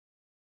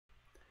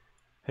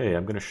Hey,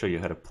 I'm going to show you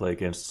how to play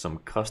against some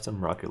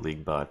custom Rocket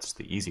League bots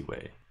the easy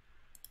way.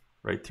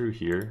 Right through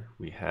here,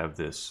 we have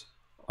this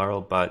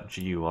RLBot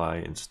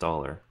GUI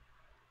installer,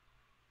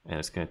 and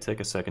it's going to take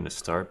a second to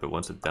start, but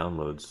once it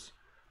downloads,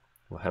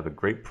 we'll have a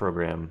great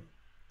program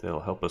that'll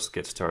help us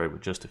get started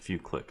with just a few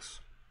clicks.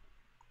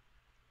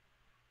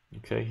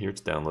 Okay, here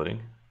it's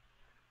downloading,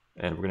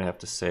 and we're going to have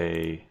to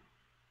say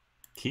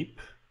keep,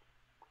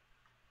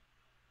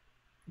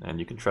 and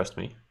you can trust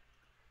me.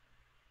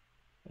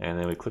 And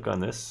then we click on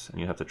this, and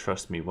you have to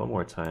trust me one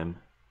more time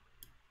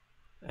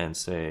and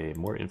say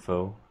more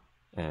info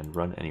and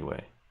run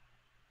anyway.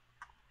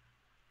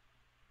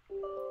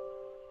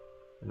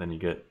 And then you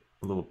get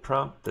a little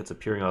prompt that's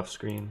appearing off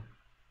screen.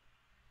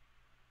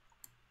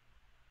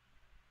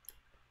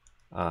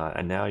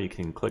 And now you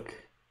can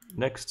click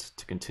next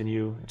to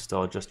continue.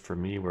 Install just for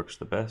me works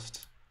the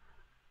best.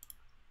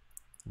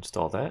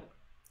 Install that.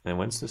 And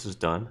once this is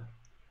done,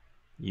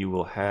 you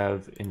will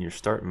have in your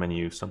start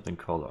menu something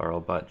called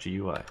RLBot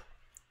GUI.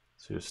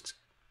 So just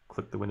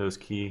click the Windows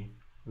key.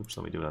 Oops,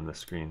 let me do it on this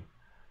screen.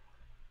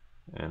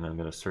 And I'm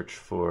going to search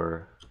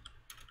for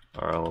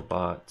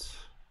RLBot.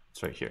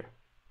 It's right here.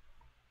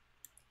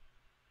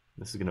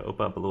 This is going to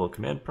open up a little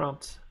command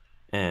prompt,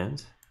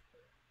 and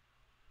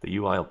the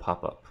UI will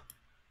pop up.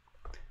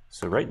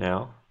 So right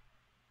now,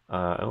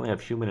 I only have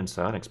human and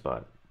psionics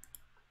bot,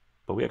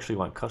 but we actually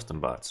want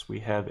custom bots. We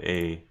have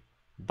a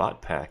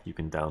bot pack you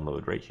can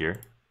download right here.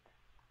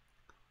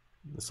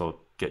 This will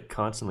get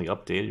constantly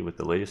updated with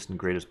the latest and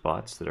greatest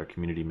bots that our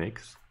community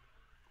makes.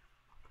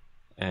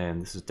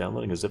 And this is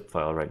downloading a zip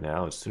file right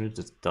now. As soon as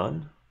it's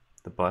done,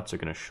 the bots are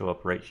going to show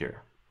up right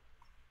here.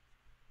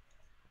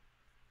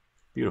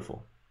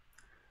 Beautiful.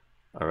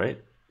 All right,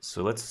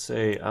 so let's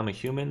say I'm a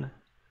human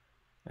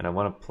and I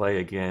want to play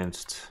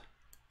against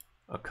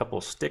a couple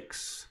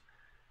sticks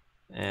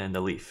and a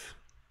leaf.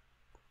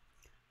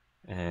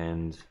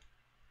 And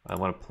I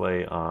want to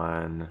play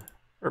on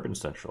Urban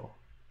Central.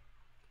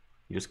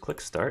 You just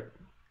click start,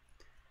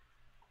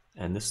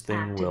 and this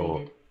thing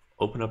will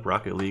open up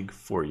Rocket League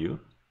for you,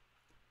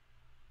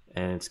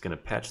 and it's going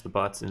to patch the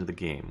bots into the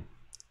game.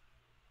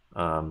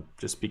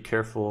 Just be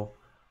careful.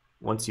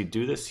 Once you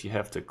do this, you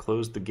have to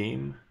close the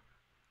game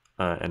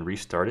and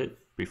restart it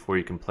before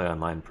you can play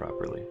online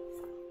properly.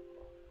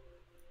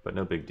 But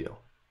no big deal.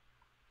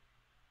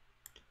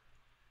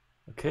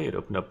 Okay, it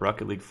opened up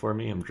Rocket League for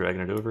me. I'm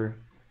dragging it over.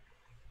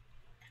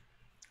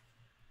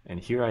 And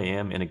here I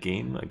am in a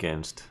game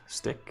against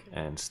stick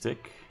and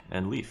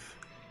leaf.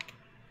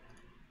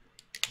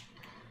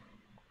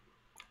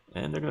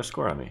 And they're going to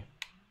score on me.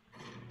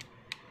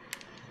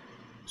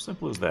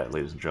 Simple as that,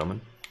 ladies and gentlemen.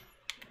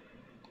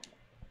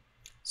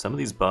 Some of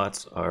these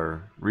bots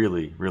are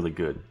really, really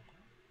good.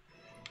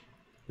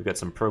 We've got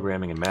some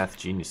programming and math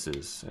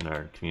geniuses in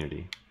our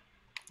community,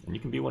 and you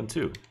can be one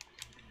too.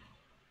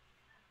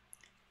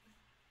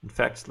 In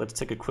fact, let's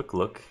take a quick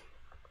look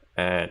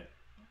at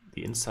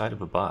the inside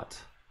of a bot.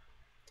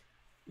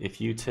 If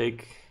you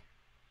take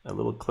a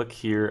little click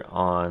here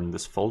on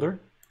this folder,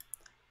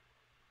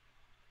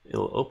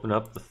 it'll open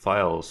up the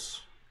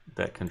files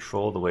that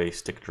control the way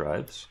stick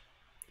drives.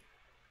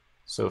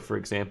 So for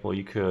example,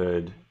 you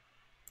could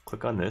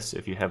click on this.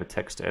 If you have a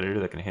text editor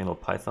that can handle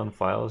Python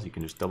files, you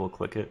can just double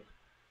click it.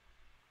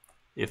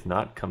 If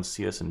not, come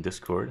see us in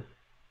Discord.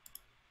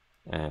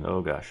 And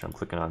oh gosh, I'm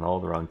clicking on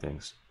all the wrong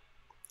things.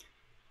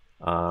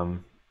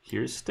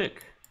 Here's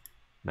Stick.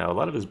 Now a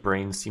lot of his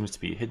brain seems to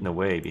be hidden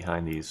away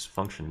behind these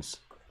functions.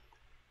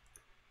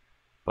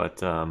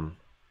 But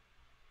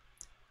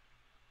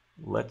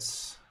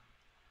let's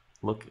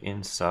look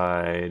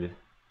inside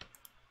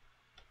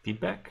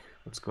feedback.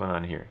 What's going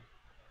on here?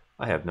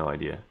 I have no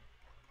idea.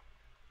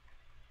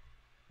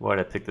 Why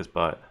did I pick this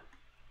bot?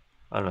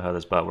 I don't know how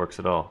this bot works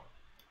at all.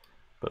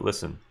 But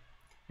listen,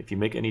 if you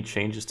make any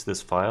changes to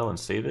this file and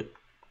save it,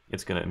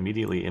 it's going to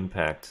immediately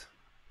impact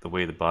the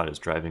way the bot is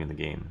driving in the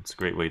game. It's a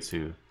great way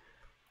to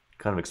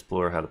kind of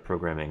explore how the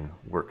programming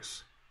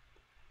works.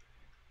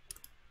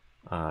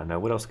 Now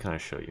what else can I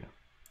show you?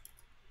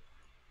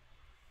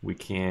 We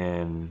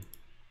can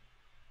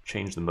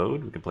change the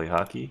mode. We can play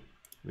hockey.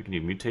 We can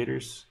do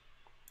mutators.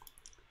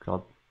 We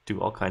can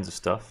do all kinds of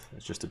stuff.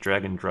 It's just a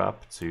drag and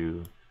drop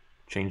to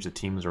change the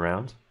teams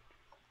around.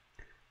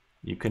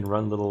 You can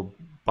run little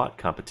bot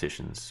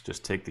competitions.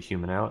 Just take the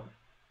human out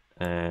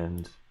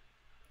and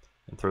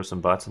throw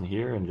some bots in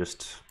here and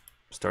just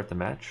start the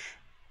match.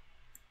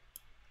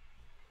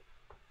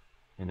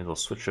 And it'll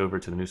switch over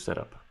to the new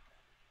setup.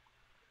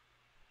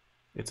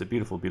 It's a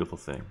beautiful, beautiful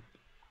thing.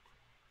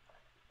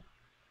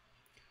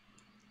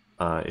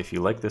 If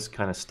you like this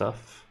kind of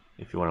stuff,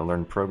 if you want to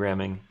learn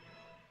programming,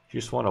 if you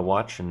just want to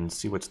watch and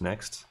see what's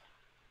next,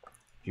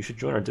 you should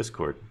join our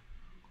Discord.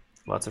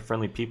 Lots of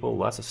friendly people,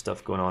 lots of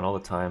stuff going on all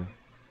the time.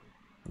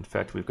 In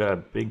fact, we've got a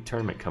big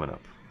tournament coming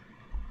up.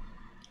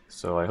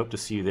 So I hope to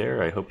see you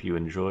there. I hope you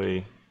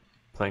enjoy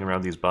playing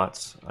around these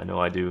bots. I know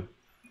I do.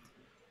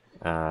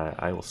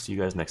 I will see you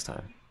guys next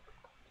time.